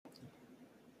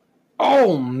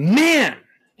Oh, man!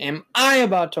 Am I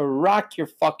about to rock your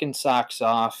fucking socks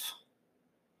off?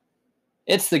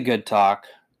 It's the Good Talk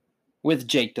with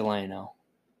Jake Delano.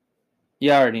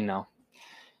 You already know.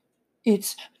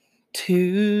 It's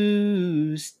Tuesday.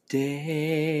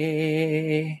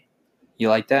 You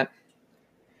like that?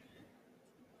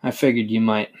 I figured you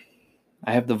might.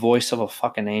 I have the voice of a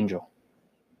fucking angel.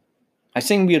 I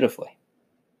sing beautifully.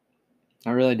 I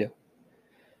really do.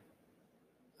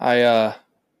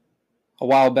 A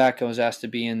while back I was asked to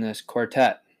be in this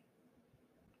quartet.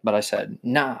 But I said,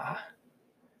 nah.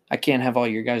 I can't have all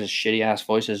your guys' shitty ass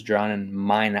voices drowning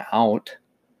mine out.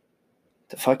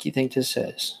 The fuck you think this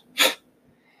is?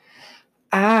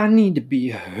 I need to be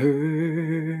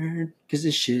heard, cause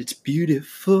this shit's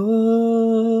beautiful.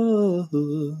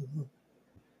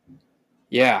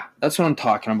 Yeah, that's what I'm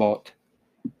talking about.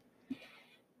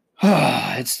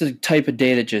 It's the type of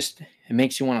day that just, it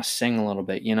makes you want to sing a little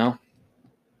bit, you know?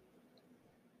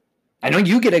 I know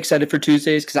you get excited for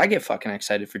Tuesdays, cause I get fucking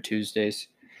excited for Tuesdays.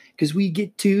 Cause we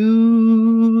get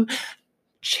to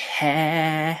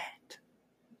chat.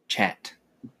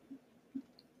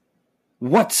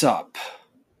 What's up?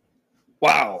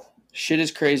 Wow, shit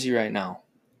is crazy right now.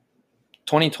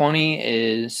 2020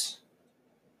 is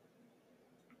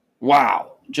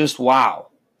wow, just wow.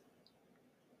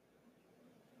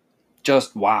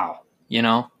 Just wow, you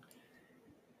know?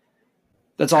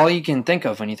 That's all you can think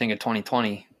of when you think of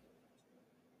 2020.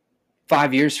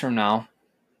 5 years from now,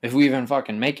 if we even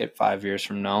fucking make it 5 years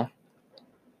from now,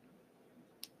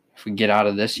 if we get out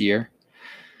of this year,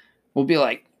 we'll be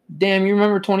like, damn, you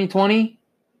remember 2020?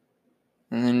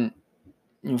 And then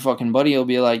your fucking buddy will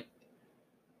be like,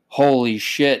 holy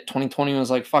shit, 2020 was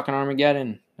like fucking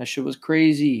Armageddon. That shit was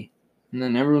crazy. And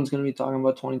then everyone's going to be talking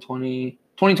about 2020.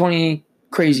 2020,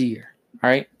 crazy year. All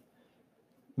right?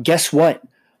 Guess what?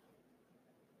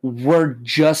 We're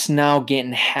just now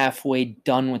getting halfway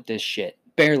done with this shit.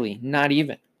 Barely. Not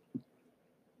even.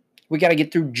 We got to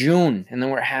get through June, and then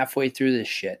we're halfway through this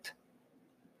shit.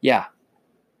 Yeah.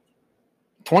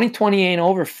 2020 ain't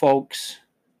over, folks.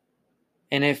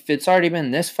 And if it's already been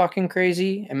this fucking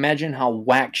crazy, imagine how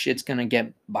whack shit's gonna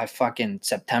get by fucking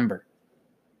September.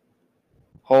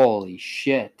 Holy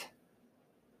shit.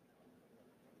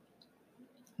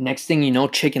 Next thing you know,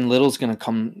 Chicken Little's gonna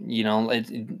come, you know.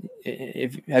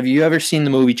 Have you ever seen the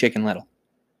movie Chicken Little?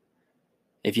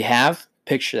 If you have,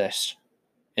 picture this.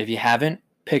 If you haven't,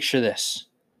 picture this.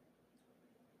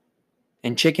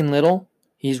 In Chicken Little,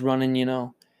 he's running, you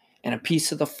know, and a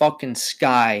piece of the fucking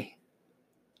sky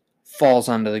falls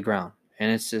onto the ground.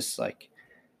 And it's just like,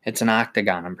 it's an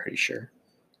octagon, I'm pretty sure.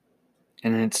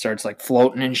 And then it starts like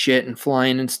floating and shit and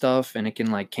flying and stuff. And it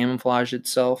can like camouflage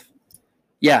itself.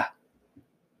 Yeah.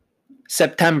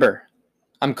 September.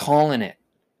 I'm calling it.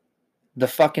 The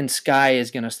fucking sky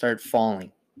is going to start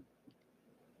falling.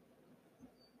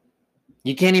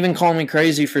 You can't even call me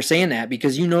crazy for saying that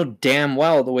because you know damn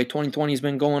well the way 2020 has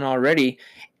been going already,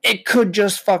 it could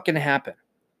just fucking happen.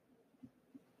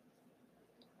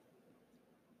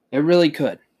 It really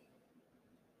could.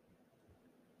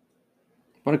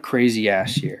 What a crazy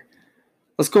ass year.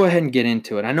 Let's go ahead and get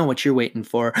into it. I know what you're waiting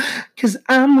for, because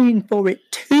I'm waiting for it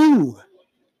too.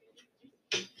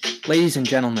 Ladies and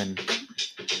gentlemen,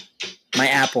 my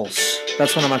apples.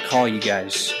 That's what I'm going to call you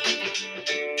guys.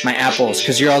 My apples,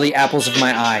 because you're all the apples of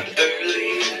my eye.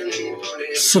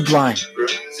 Sublime.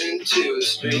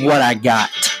 What I got.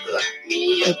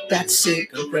 Hit that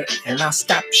cigarette and I'll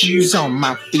stop shoes on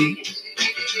my feet.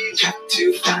 Got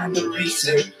to find a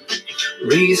reason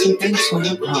things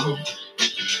went wrong.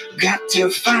 Got to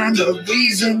find a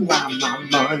reason why my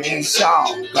money's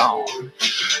all gone.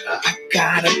 I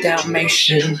got a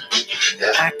Dalmatian,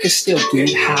 I can still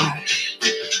get high.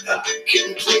 I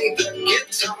can play the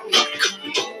guitar like a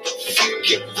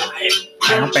motherfucking lion.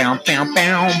 Bow, bow, bow,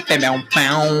 bow, bow, bow,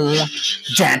 bow.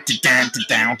 Down, down,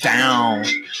 down, down.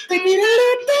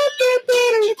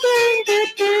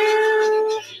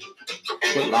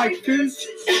 But life is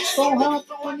so hard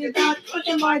when you got, but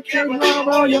you might get love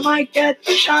or you might get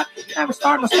shot. Never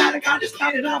start no static, I just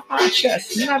got it off my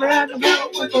chest. Never had to go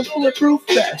with a bulletproof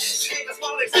vest.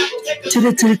 To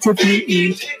the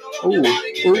Tiffany. Ooh.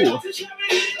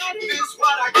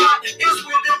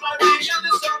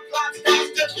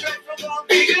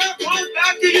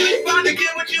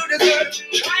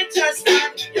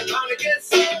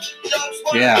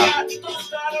 Yeah.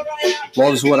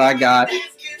 Love's what I got.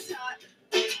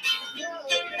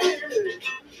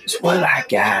 It's what I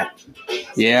got.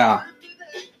 Yeah.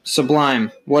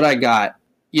 Sublime. What I got.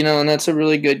 You know, and that's a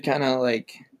really good kind of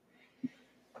like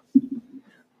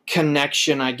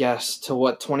connection, I guess, to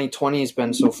what 2020 has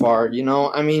been so far. You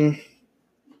know, I mean,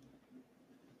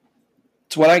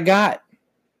 It's what I got.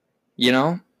 You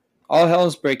know? All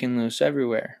hell's breaking loose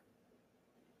everywhere.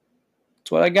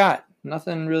 It's what I got.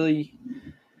 Nothing really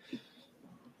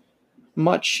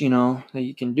much, that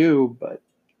you can do, but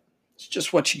it's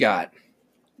just what you got.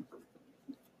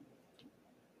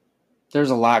 There's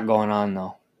a lot going on,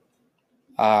 though.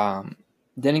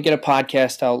 Didn't get a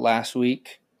podcast out last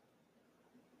week.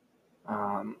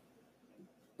 A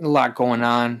lot going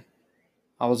on.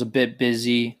 I was a bit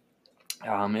busy.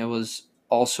 It was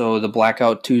also the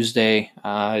Blackout Tuesday.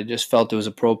 I just felt it was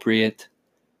appropriate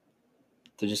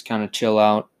to just kind of chill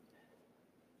out.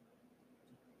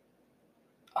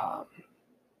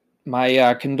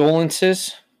 My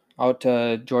condolences out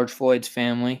to George Floyd's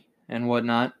family and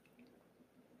whatnot.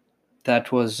 That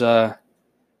was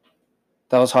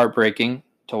heartbreaking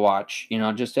to watch.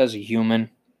 Just as a human,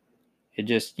 it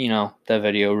just that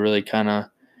video really kind of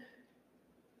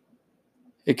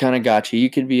got you. You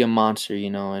could be a monster,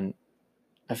 and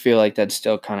I feel like that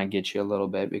still kind of gets you a little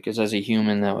bit because as a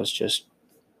human, that was just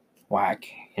whack,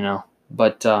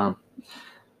 But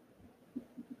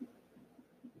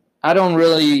I don't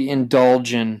really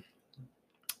indulge in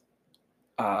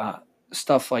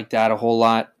stuff like that a whole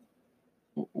lot.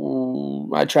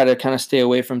 I try to kind of stay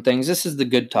away from things. This is the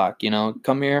good talk,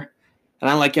 come here. And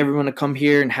I like everyone to come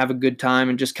here and have a good time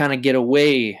and just kind of get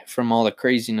away from all the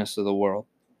craziness of the world.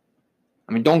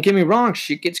 I mean, don't get me wrong,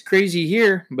 shit gets crazy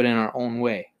here, but in our own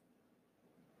way.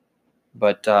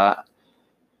 But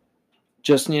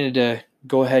just needed to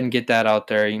go ahead and get that out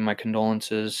there. My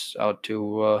condolences out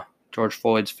to George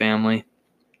Floyd's family.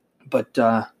 But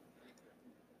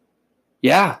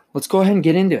yeah, let's go ahead and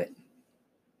get into it.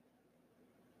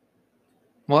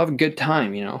 We'll have a good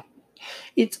time,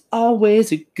 It's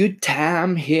always a good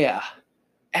time here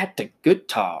at the Good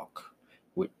Talk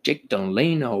with Jake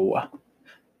Delano.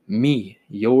 Me,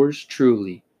 yours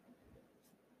truly.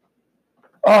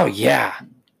 Oh, yeah.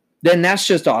 Then that's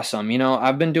just awesome.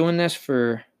 I've been doing this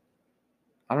for,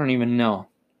 I don't even know,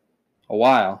 a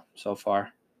while so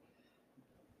far.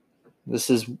 This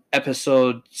is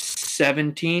episode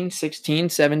 17, 16,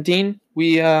 17.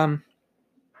 We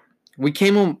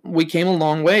came a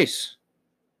long ways.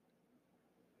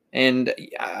 And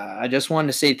I just wanted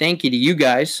to say thank you to you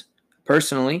guys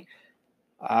personally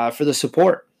for the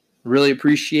support. Really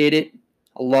appreciate it.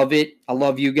 I love it. I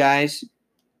love you guys.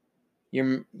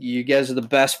 You guys are the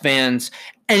best fans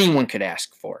anyone could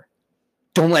ask for.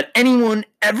 Don't let anyone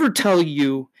ever tell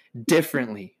you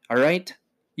differently, all right?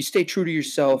 You stay true to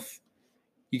yourself.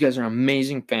 You guys are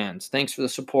amazing fans. Thanks for the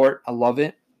support. I love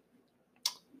it.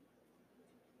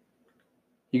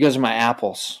 You guys are my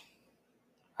apples.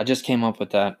 I just came up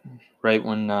with that right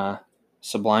when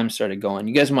Sublime started going.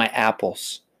 You guys are my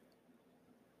apples.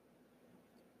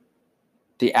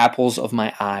 The apples of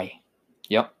my eye.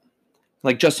 Yep.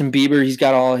 Like Justin Bieber, he's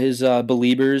got all his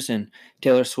Beliebers, and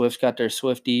Taylor Swift's got their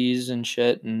Swifties and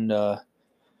shit. And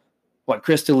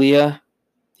Chris D'Elia,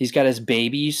 he's got his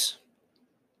babies.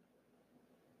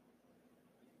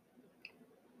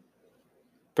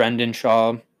 Brendan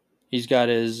Schaub, he's got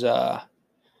his the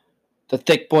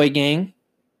Thick Boy Gang.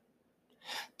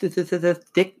 The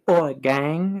Thick Boy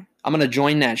Gang. I'm going to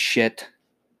join that shit.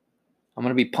 I'm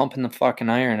going to be pumping the fucking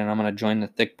iron, and I'm going to join the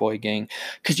Thick Boy Gang.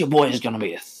 Because your boy is going to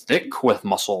be thick with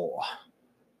muscle.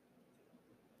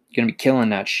 Going to be killing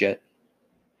that shit.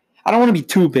 I don't want to be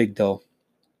too big, though.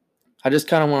 I just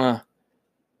kind of want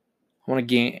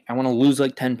to lose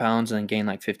like 10 pounds and then gain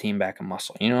like 15 back of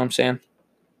muscle. You know what I'm saying?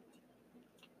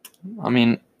 I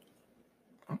mean,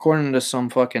 according to some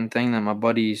fucking thing that my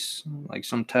buddies, like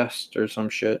some test or some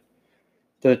shit,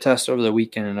 did a test over the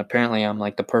weekend, and apparently I'm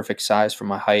like the perfect size for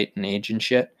my height and age and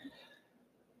shit.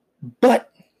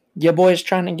 But your boy's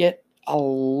trying to get a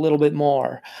little bit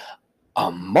more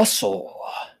muscle.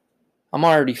 I'm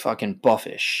already fucking buff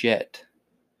as shit.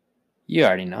 You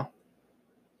already know.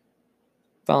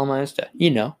 Follow my Insta.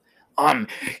 You know. I'm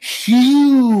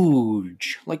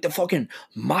huge. Like the fucking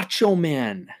Macho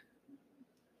Man.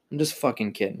 I'm just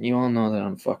fucking kidding. You all know that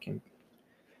I'm fucking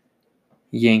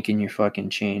yanking your fucking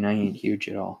chain. I ain't huge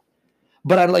at all.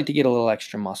 But I'd like to get a little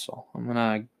extra muscle. I'm going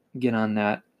to get on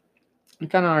that. I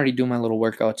kind of already do my little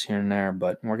workouts here and there,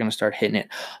 but we're going to start hitting it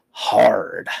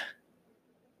hard.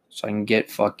 So I can get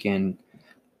fucking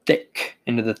thick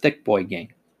into the Thick Boy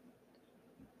Gang.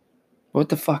 What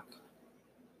the fuck?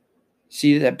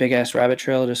 See that big ass rabbit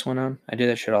trail I just went on? I do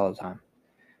that shit all the time.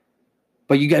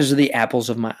 But you guys are the apples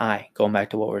of my eye. Going back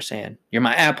to what we're saying. You're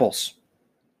my apples.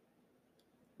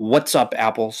 What's up,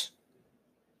 apples?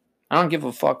 I don't give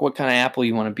a fuck what kind of apple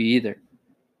you want to be either.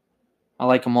 I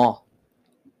like them all.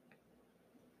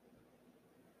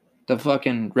 The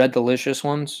fucking Red Delicious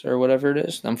ones or whatever it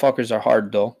is. Them fuckers are hard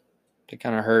though. They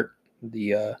kind of hurt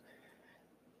the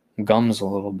gums a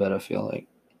little bit, I feel like.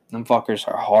 Them fuckers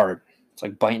are hard. It's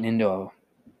like biting into a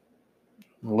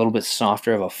little bit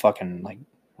softer of a fucking like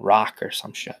rock or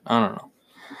some shit. I don't know.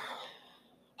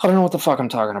 I don't know what the fuck I'm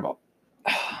talking about.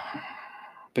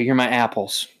 But you're my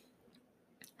apples.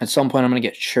 At some point I'm going to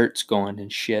get shirts going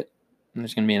and shit. And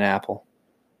there's going to be an apple.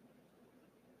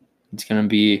 It's going to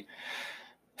be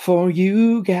for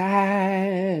you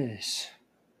guys.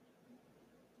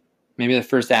 Maybe the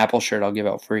first Apple shirt I'll give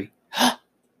out free.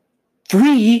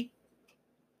 Free?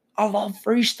 I love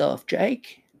free stuff,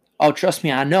 Jake. Oh, trust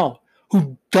me, I know.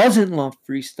 Who doesn't love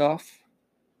free stuff?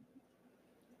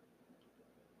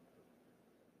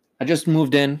 I just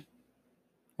moved in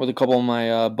with a couple of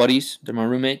my buddies. They're my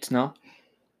roommates now.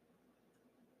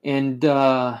 And we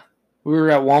were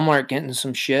at Walmart getting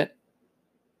some shit.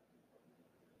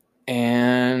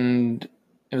 And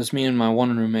it was me and my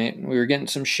one roommate. We were getting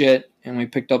some shit, and we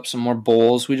picked up some more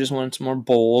bowls. We just wanted some more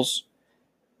bowls.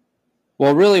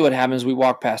 Well, really what happened is we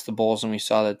walked past the bowls, and we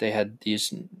saw that they had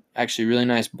these actually really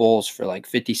nice bowls for like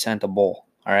 50 cents a bowl.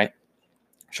 All right?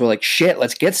 So we're like, shit,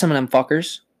 let's get some of them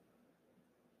fuckers.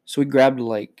 So we grabbed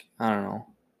like, I don't know,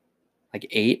 like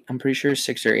 8, I'm pretty sure,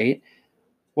 6 or 8.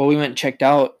 Well, we went and checked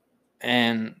out,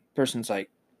 and the person's like,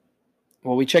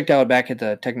 well, we checked out back at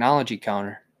the technology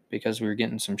counter because we were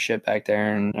getting some shit back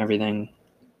there and everything.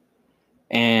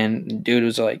 And dude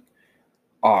was like,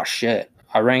 oh, shit.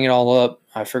 I rang it all up.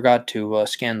 I forgot to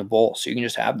scan the bowl, so you can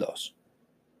just have those.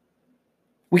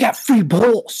 We got free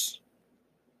bowls.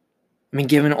 I mean,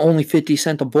 giving only 50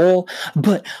 cents a bowl,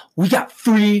 but we got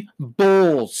free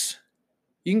bowls.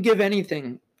 You can give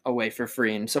anything away for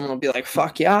free, and someone will be like,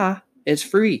 fuck yeah, it's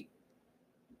free.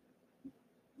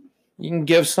 You can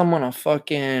give someone a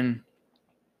fucking...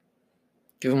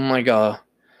 Give them like a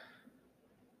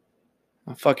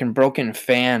fucking broken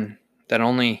fan that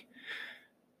only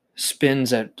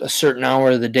spins at a certain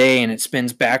hour of the day, and it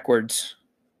spins backwards.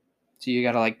 So you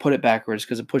gotta like put it backwards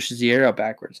because it pushes the air out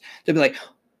backwards. They'll be like,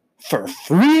 for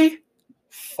free?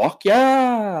 Fuck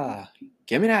yeah.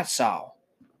 Give me that sow.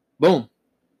 Boom.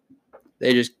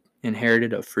 They just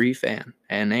inherited a free fan,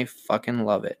 and they fucking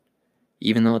love it,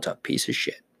 even though it's a piece of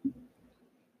shit.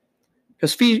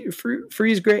 Because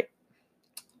free is great.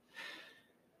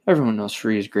 Everyone knows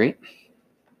free is great.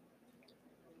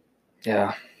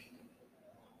 Yeah.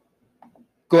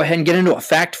 Go ahead and get into a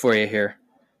fact for you here.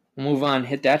 We'll move on.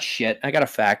 Hit that shit. I got a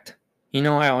fact. You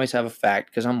know I always have a fact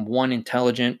because I'm one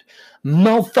intelligent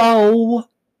mofo.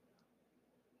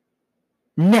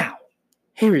 Now,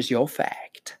 here is your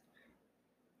fact.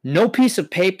 No piece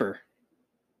of paper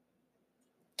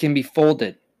can be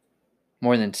folded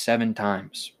more than 7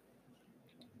 times.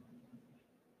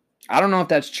 I don't know if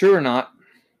that's true or not.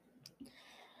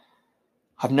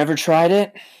 I've never tried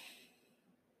it,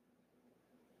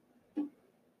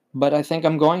 but I think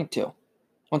I'm going to.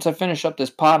 Once I finish up this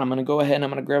pod, I'm going to go ahead and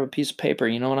I'm going to grab a piece of paper.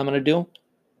 You know what I'm going to do?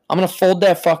 I'm going to fold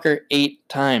that fucker 8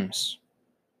 times.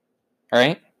 All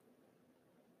right?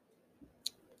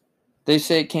 They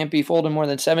say it can't be folded more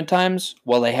than 7 times.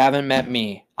 Well, they haven't met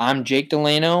me. I'm Jake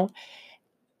Delano,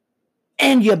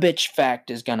 and your bitch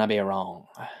fact is going to be wrong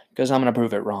because I'm going to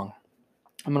prove it wrong.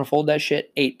 I'm going to fold that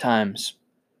shit 8 times.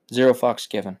 0 fucks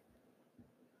given.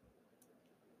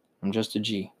 I'm just a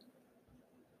G.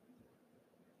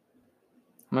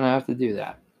 I'm going to have to do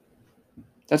that.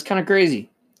 That's kind of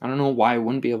crazy. I don't know why it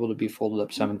wouldn't be able to be folded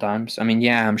up 7 times. I mean,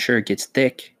 yeah, I'm sure it gets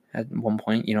thick at one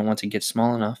point, once it gets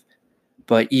small enough.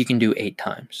 But you can do 8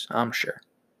 times, I'm sure.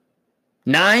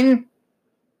 9?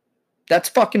 That's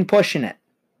fucking pushing it.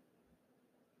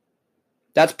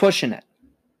 That's pushing it.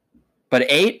 But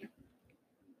 8?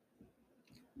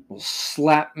 Will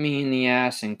slap me in the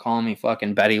ass and call me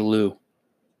fucking Betty Lou.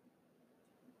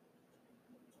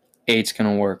 8's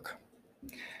gonna work.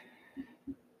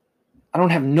 I don't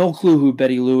have no clue who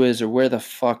Betty Lou is or where the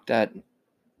fuck that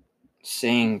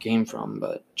saying came from,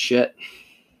 but shit.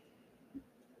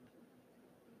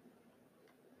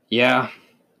 Yeah.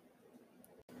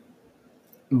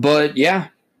 But yeah,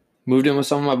 moved in with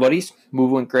some of my buddies.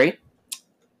 Move went great.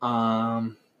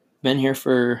 Been here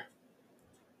for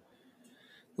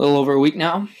a little over a week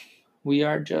now. We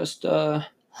are just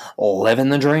living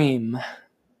the dream.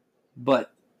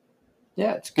 But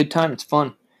yeah, it's a good time. It's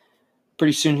fun.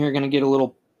 Pretty soon here, going to get a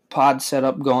little pod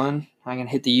setup going. I'm going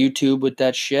to hit the YouTube with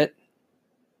that shit.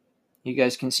 You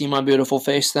guys can see my beautiful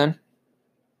face then.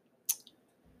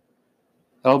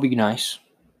 That'll be nice.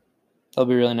 That'll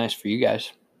be really nice for you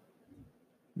guys.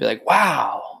 Be like,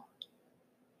 wow.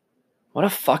 What a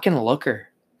fucking looker.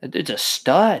 It's a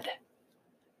stud.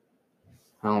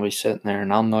 I'll be sitting there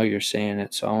and I'll know you're saying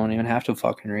it, so I won't even have to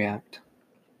fucking react.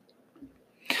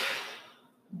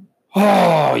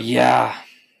 Oh, yeah.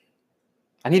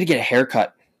 I need to get a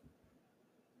haircut.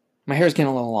 My hair's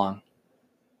getting a little long.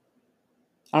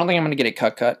 I don't think I'm going to get it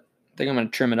cut. I think I'm going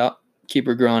to trim it up, keep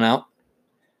her growing out.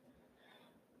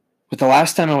 But the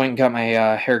last time I went and got my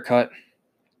hair cut,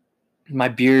 my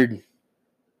beard,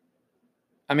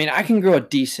 I mean, I can grow a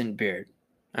decent beard.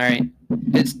 All right?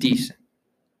 It's decent.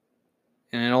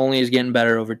 And it only is getting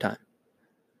better over time.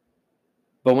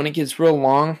 But when it gets real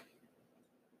long,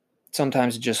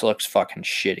 sometimes it just looks fucking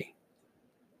shitty.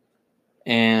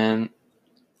 And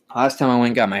last time I went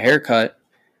and got my hair cut,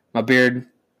 my beard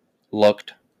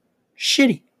looked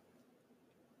shitty.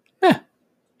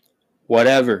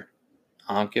 Whatever.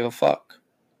 I don't give a fuck.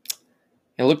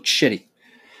 It looked shitty.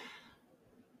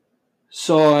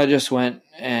 So I just went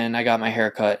and I got my hair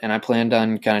cut, and I planned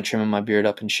on kind of trimming my beard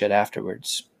up and shit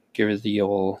afterwards. Give it the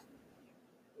old,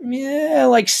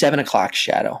 like 7 o'clock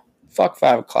shadow. Fuck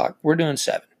 5 o'clock. We're doing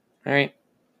 7. All right?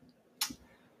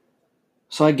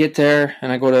 So I get there,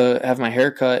 and I go to have my hair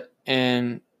cut,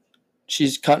 and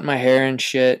she's cutting my hair and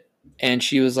shit, and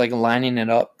she was like lining it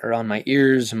up around my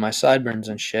ears and my sideburns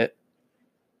and shit.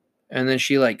 And then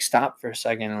she like stopped for a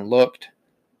second and looked,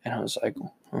 and I was like,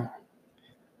 oh,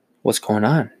 what's going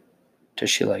on? Does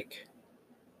she like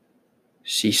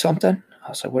see something? I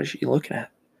was like, what is she looking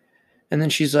at? And then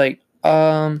she's like,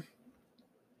 are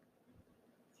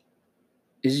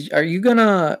you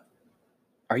gonna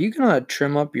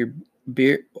trim up your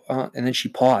beard? And then she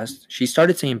paused. She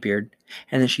started saying beard,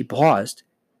 and then she paused.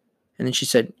 And then she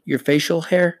said, your facial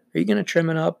hair, are you gonna trim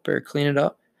it up or clean it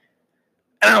up?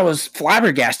 And I was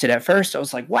flabbergasted at first. I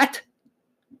was like, what?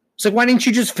 It's like, why didn't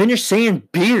you just finish saying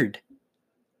beard?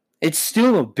 It's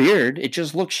still a beard. It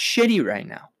just looks shitty right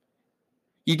now.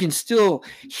 You can still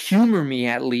humor me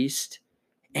at least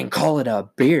and call it a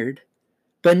beard.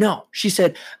 But no, she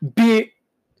said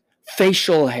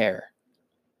facial hair.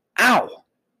 Ow.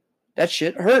 That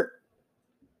shit hurt.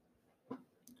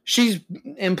 She's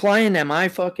implying that my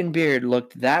fucking beard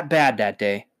looked that bad that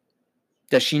day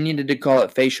that she needed to call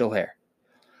it facial hair.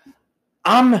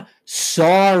 I'm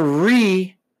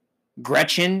sorry,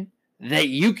 Gretchen, that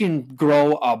you can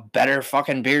grow a better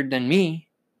fucking beard than me.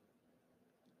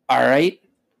 All right?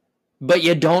 But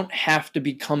you don't have to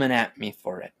be coming at me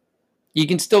for it. You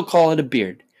can still call it a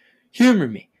beard. Humor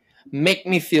me. Make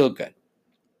me feel good.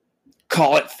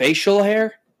 Call it facial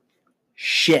hair?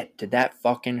 Shit, did that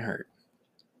fucking hurt.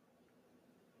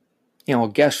 You know, well,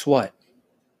 guess what?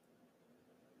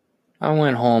 I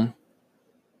went home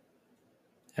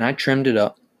and I trimmed it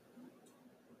up.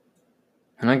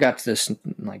 And I got this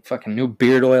like fucking new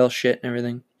beard oil shit and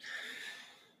everything.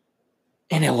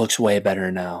 And it looks way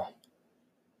better now.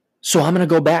 So I'm going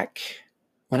to go back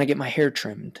when I get my hair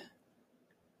trimmed.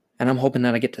 And I'm hoping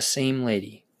that I get the same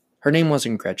lady. Her name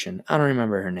wasn't Gretchen. I don't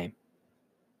remember her name.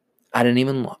 I didn't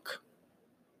even look.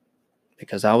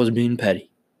 Because I was being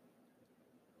petty.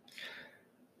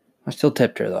 I still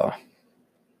tipped her though.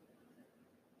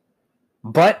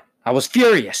 But I was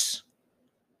furious.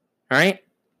 Alright?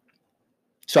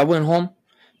 So I went home,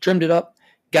 trimmed it up,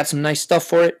 got some nice stuff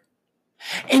for it.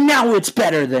 And now it's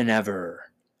better than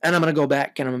ever. And I'm going to go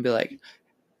back and I'm going to be like,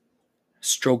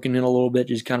 stroking it a little bit,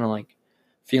 just kind of like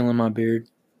feeling my beard.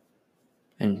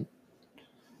 And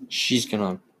she's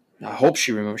going to, I hope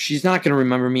she remembers. She's not going to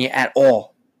remember me at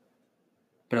all.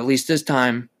 But at least this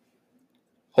time,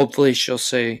 hopefully she'll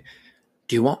say,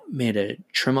 do you want me to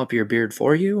trim up your beard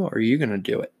for you, or are you going to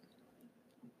do it?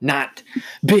 Not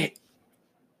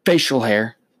facial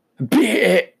hair.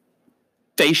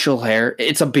 Facial hair.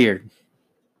 It's a beard.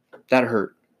 That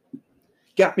hurt.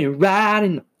 Got me right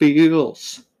in the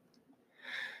feels.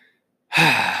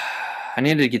 I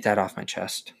needed to get that off my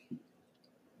chest.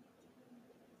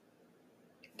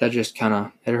 That just kind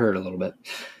of, it hurt a little bit.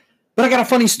 But I got a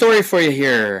funny story for you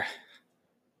here.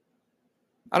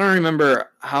 I don't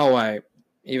remember how I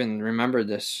even remembered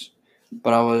this,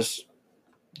 but I was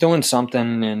doing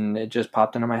something and it just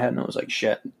popped into my head and I was like,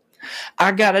 shit,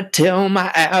 I gotta tell my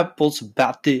apples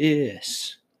about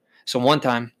this. So once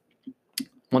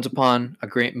upon a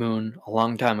great moon, a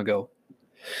long time ago,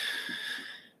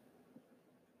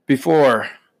 before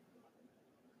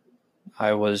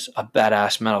I was a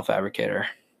badass metal fabricator.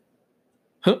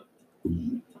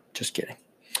 Just kidding.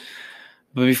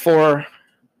 But before,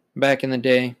 back in the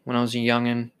day, when I was a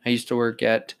youngin', I used to work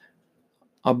at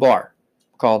a bar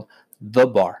called The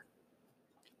Bar.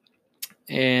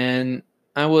 And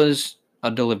I was a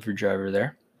delivery driver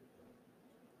there.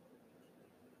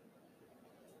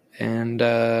 And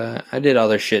I did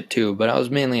other shit too, but I was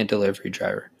mainly a delivery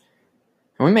driver.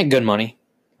 And we made good money.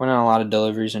 Went on a lot of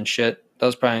deliveries and shit. That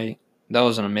was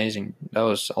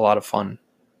a lot of fun.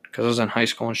 Because I was in high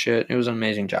school and shit. It was an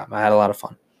amazing job. I had a lot of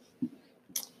fun.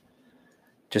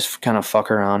 Just kind of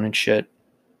fuck around and shit.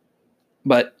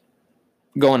 But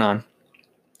going on,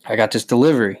 I got this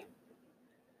delivery.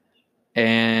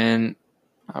 And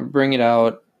I bring it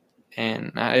out,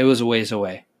 and it was a ways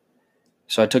away.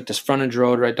 So I took this frontage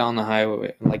road right down the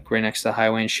highway, like right next to the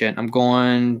highway and shit. I'm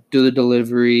going, do the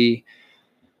delivery,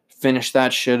 finish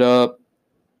that shit up.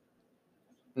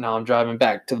 Now I'm driving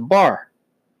back to the bar.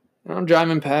 And I'm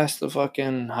driving past the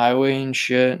fucking highway and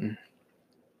shit. And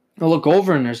I look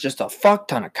over and there's just a fuck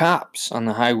ton of cops on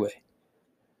the highway.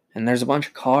 And there's a bunch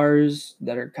of cars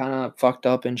that are kind of fucked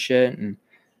up and shit. And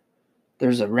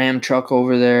there's a Ram truck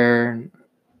over there.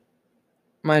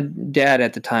 My dad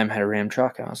at the time had a Ram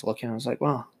truck. And I was looking. I was like,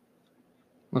 wow,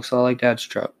 looks a lot like Dad's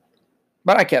truck.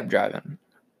 But I kept driving.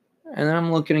 And then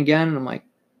I'm looking again. And I'm like,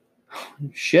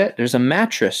 shit, there's a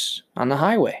mattress on the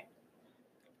highway.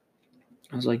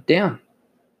 I was like, damn,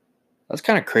 that's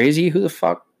kind of crazy. Who the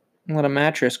fuck let a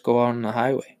mattress go out on the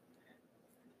highway?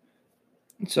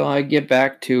 So I get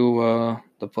back to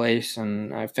the place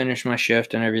and I finish my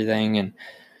shift and everything. And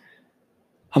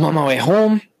I'm on my way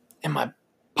home and my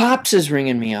pops is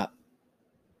ringing me up.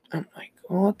 I'm like,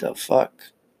 what the fuck?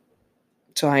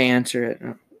 So I answer it.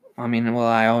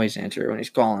 I always answer it when he's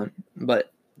calling.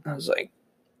 But I was like,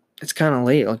 it's kind of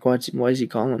late. Like, why is he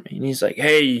calling me? And he's like,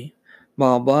 hey,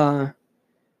 blah, blah.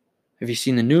 Have you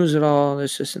seen the news at all?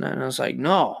 This, and that. And I was like,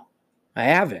 no, I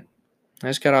haven't. I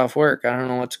just got off work. I don't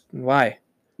know why.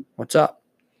 What's up?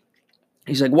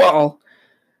 He's like, well,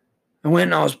 I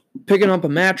was picking up a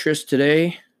mattress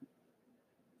today.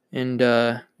 And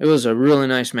it was a really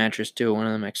nice mattress, too. One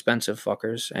of them expensive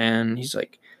fuckers. And he's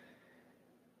like,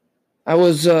 I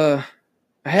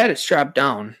had it strapped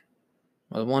down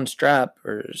with one strap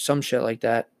or some shit like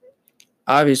that.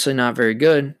 Obviously not very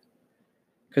good.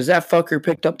 Because that fucker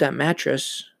picked up that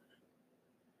mattress.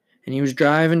 And he was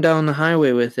driving down the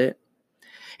highway with it.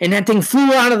 And that thing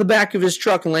flew out of the back of his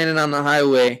truck and landed on the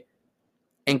highway.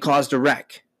 And caused a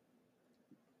wreck.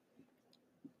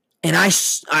 And I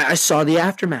saw the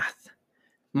aftermath.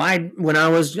 When I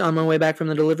was on my way back from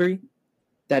the delivery,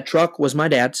 that truck was my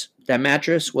dad's. That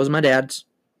mattress was my dad's.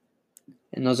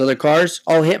 And those other cars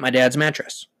all hit my dad's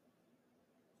mattress.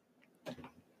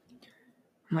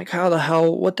 I'm like,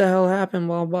 what the hell happened,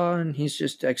 blah, blah. And he's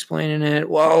just explaining it.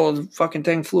 Well, the fucking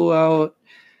thing flew out.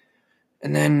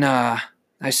 And then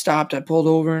I stopped, I pulled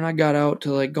over, and I got out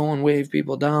to like go and wave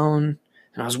people down.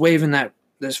 And I was waving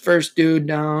this first dude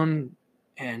down.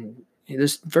 And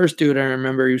this first dude, I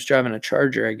remember, he was driving a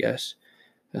Charger, I guess.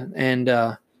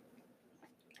 And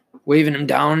waving him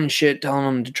down and shit, telling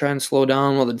him to try and slow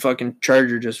down. Well, the fucking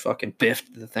Charger just fucking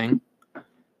biffed the thing.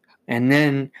 And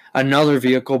then another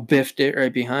vehicle biffed it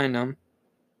right behind him.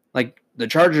 Like, the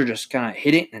Charger just kind of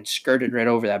hit it and skirted right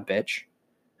over that bitch.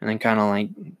 And then kind of like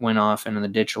went off into the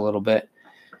ditch a little bit.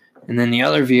 And then the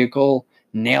other vehicle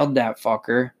nailed that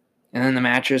fucker. And then the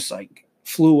mattress like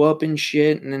flew up and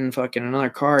shit. And then fucking another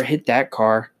car hit that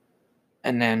car.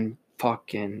 And then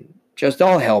fucking just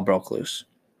all hell broke loose.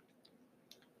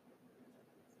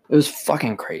 It was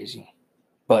fucking crazy.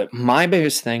 But my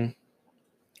biggest thing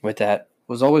with that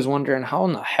was always wondering how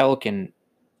in the hell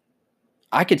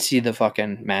I could see the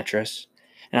fucking mattress.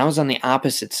 And I was on the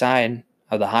opposite side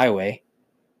of the highway.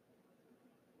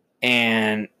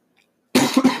 And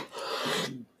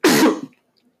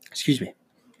excuse me.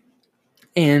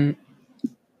 And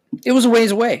it was a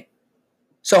ways away.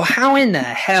 So how in the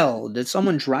hell did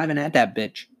someone driving at that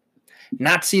bitch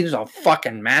not see there's a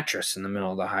fucking mattress in the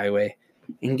middle of the highway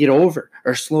and get over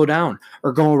or slow down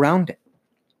or go around it?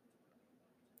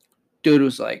 Dude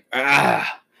was like,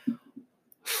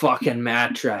 fucking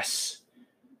mattress.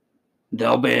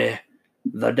 They'll be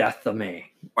the death of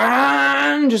me.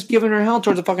 And just giving her hell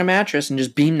towards the fucking mattress and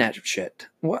just beam that shit.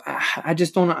 What? I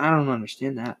don't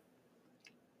understand that.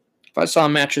 If I saw a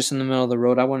mattress in the middle of the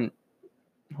road, I wouldn't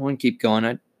keep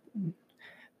going.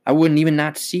 I wouldn't even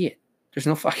not see it. There's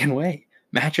no fucking way.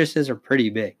 Mattresses are pretty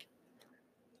big.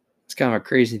 It's kind of a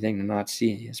crazy thing to not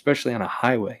see, especially on a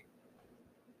highway.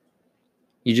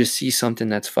 You just see something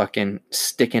that's fucking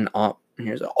sticking up. And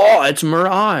you're like, oh, it's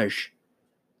mirage.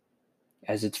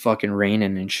 As it's fucking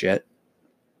raining and shit.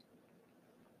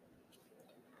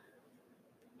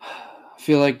 I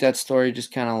feel like that story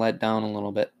just kind of let down a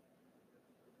little bit.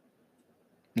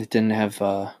 It didn't have...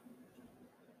 I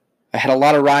had a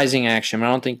lot of rising action, but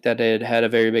I don't think that it had a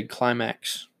very big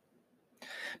climax.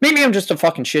 Maybe I'm just a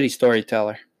fucking shitty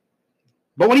storyteller.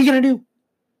 But what are you going to do?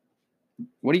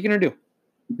 What are you going to do?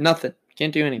 Nothing.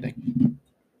 Can't do anything.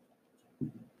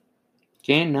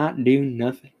 Can't not do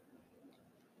nothing.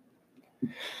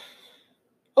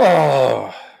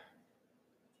 Oh,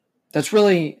 that's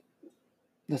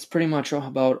pretty much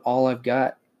about all I've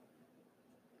got.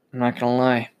 I'm not going to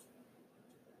lie.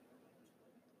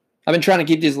 I've been trying to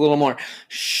keep these a little more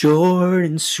short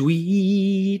and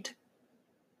sweet.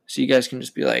 So you guys can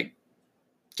just be like,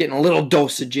 getting a little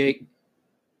dose of Jake.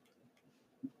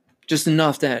 Just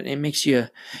enough that it leaves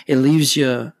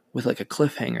you with like a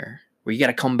cliffhanger where you got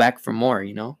to come back for more,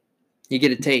 you know? You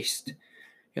get a taste.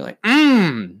 You're like,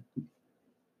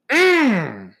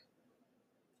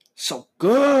 so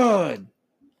good.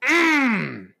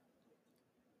 I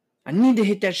need to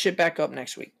hit that shit back up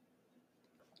next week.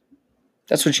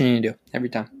 That's what you need to do every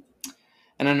time.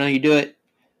 And I know you do it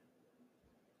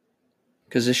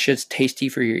because this shit's tasty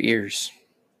for your ears.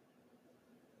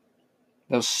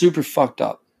 That was super fucked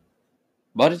up.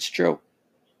 But it's true.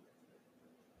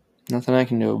 Nothing I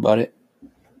can do about it.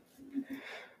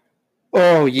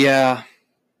 Oh, yeah.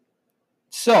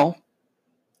 So,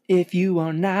 if you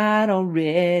are not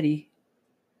already,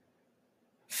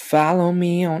 follow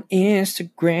me on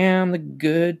Instagram, The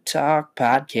Good Talk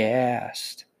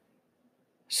Podcast.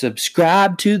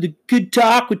 Subscribe to The Good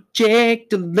Talk with Jake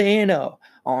Delano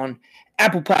on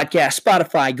Apple Podcasts,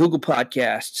 Spotify, Google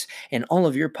Podcasts, and all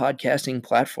of your podcasting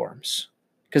platforms.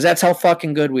 Because that's how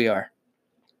fucking good we are.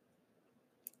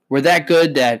 We're that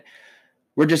good that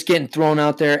we're just getting thrown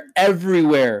out there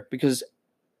everywhere because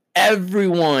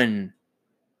everyone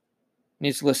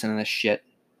needs to listen to this shit.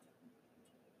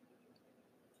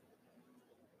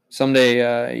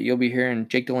 Someday you'll be hearing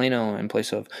Jake Delano in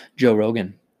place of Joe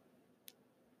Rogan.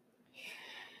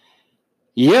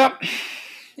 Yep.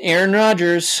 Aaron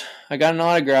Rodgers. I got an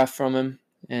autograph from him.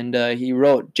 And he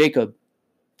wrote, Jacob,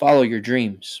 follow your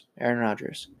dreams. Aaron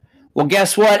Rodgers. Well,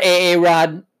 guess what, AA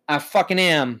Rod? I fucking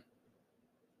am.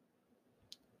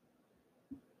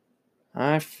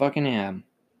 I fucking am.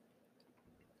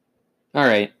 All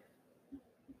right.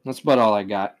 That's about all I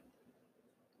got.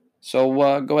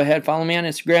 So go ahead, follow me on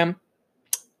Instagram.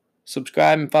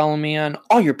 Subscribe and follow me on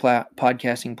all your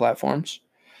podcasting platforms.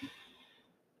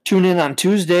 Tune in on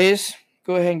Tuesdays.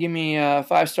 Go ahead and give me a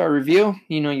 5-star review.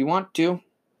 You know you want to.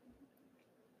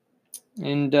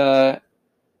 And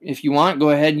if you want, go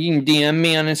ahead. You can DM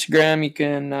me on Instagram. You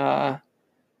can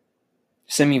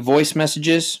send me voice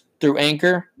messages through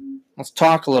Anchor. Let's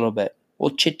talk a little bit.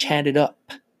 We'll chit-chat it up.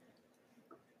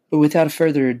 But without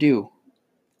further ado,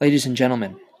 ladies and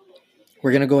gentlemen,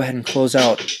 we're going to go ahead and close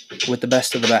out with the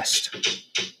best of the best.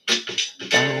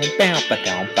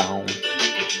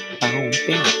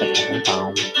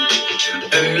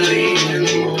 Early in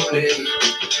the morning,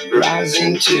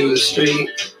 rising to the street.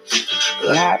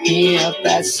 Light me up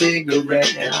that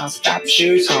cigarette and I'll stop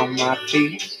shoes on my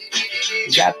feet.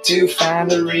 Got to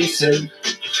find a reason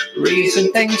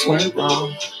things went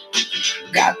wrong.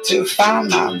 Got to find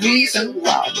my reason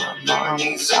why my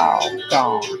money's all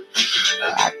gone.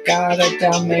 I got a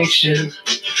Dalmatian,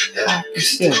 I can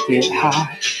still get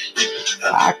high.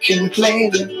 I can play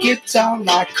the guitar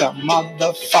like a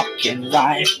motherfucking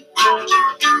riot.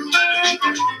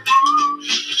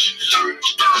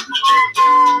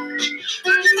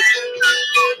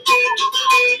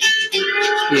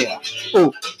 Yeah.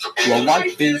 Ooh, well,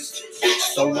 life is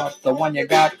so rough, the one you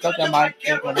got, cause you might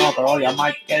get run over or you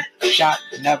might get shot.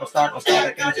 Never start with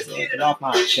static and just leave it off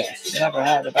my chest. Never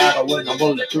had a battle with a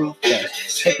bulletproof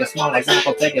vest. Take a small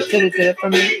example, take a titty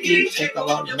from me. Take a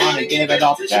lot of money, give it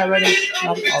all to charity.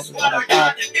 Nothing else is what I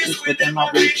got, just within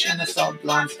my reach. And a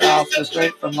sublime style, so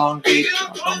straight from Long Beach.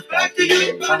 Comes back to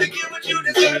you, trying to get what you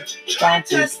deserve. Trying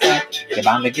to stack, you're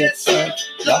bound to get served.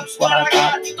 That's what I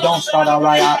got, don't start a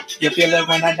riot. You feel it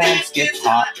when the dance gets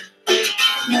hot.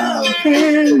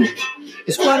 Loving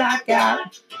is what I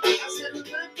got.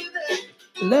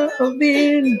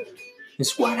 Loving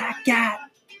is what I got.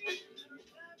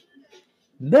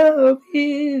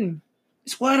 Loving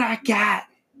is what I got.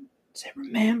 Say,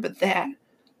 remember that.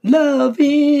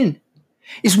 Loving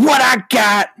is what I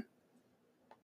got.